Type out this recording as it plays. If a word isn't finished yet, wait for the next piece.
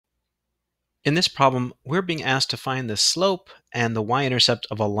In this problem, we're being asked to find the slope and the y-intercept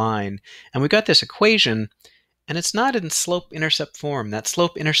of a line. And we've got this equation, and it's not in slope-intercept form. That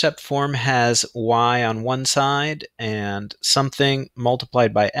slope-intercept form has y on one side and something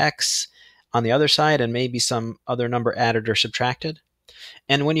multiplied by x on the other side, and maybe some other number added or subtracted.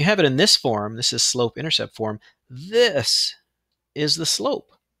 And when you have it in this form, this is slope-intercept form, this is the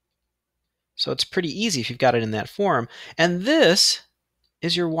slope. So it's pretty easy if you've got it in that form. And this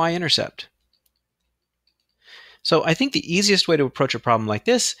is your y-intercept. So I think the easiest way to approach a problem like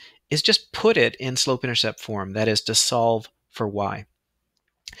this is just put it in slope-intercept form, that is to solve for y.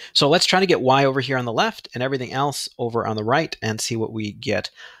 So let's try to get y over here on the left and everything else over on the right and see what we get.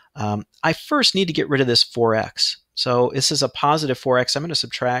 I first need to get rid of this 4x. So this is a positive 4x. I'm going to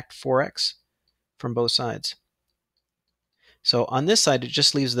subtract 4x from both sides. So on this side, it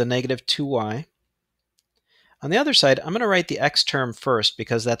just leaves the negative 2y. On the other side, I'm going to write the x term first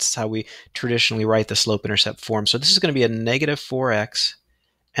because that's how we traditionally write the slope-intercept form. So this is going to be a negative 4x,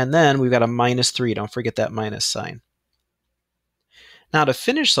 and then we've got a minus 3. Don't forget that minus sign. Now to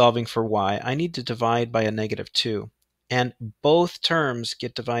finish solving for y, I need to divide by a negative 2, and both terms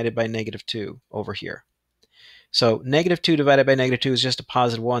get divided by negative 2 over here. So negative 2 divided by negative 2 is just a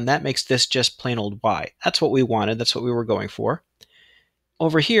positive 1. That makes this just plain old y. That's what we wanted. That's what we were going for.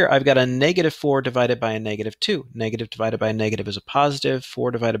 Over here, I've got a negative 4 divided by a negative 2. Negative divided by a negative is a positive.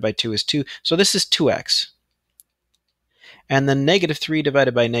 4 divided by 2 is 2. So this is 2x. And then negative 3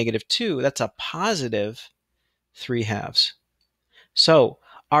 divided by negative 2, that's a positive 3/2. So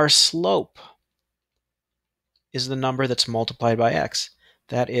our slope is the number that's multiplied by x.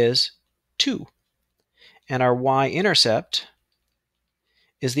 That is 2. And our y-intercept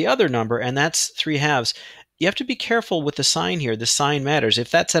is the other number, and that's 3/2. You have to be careful with the sign here. The sign matters. If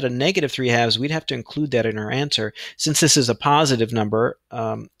that's at a negative 3/2, we'd have to include that in our answer. Since this is a positive number,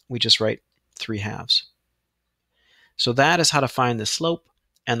 we just write 3/2. So that is how to find the slope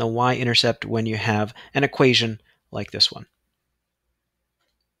and the y-intercept when you have an equation like this one.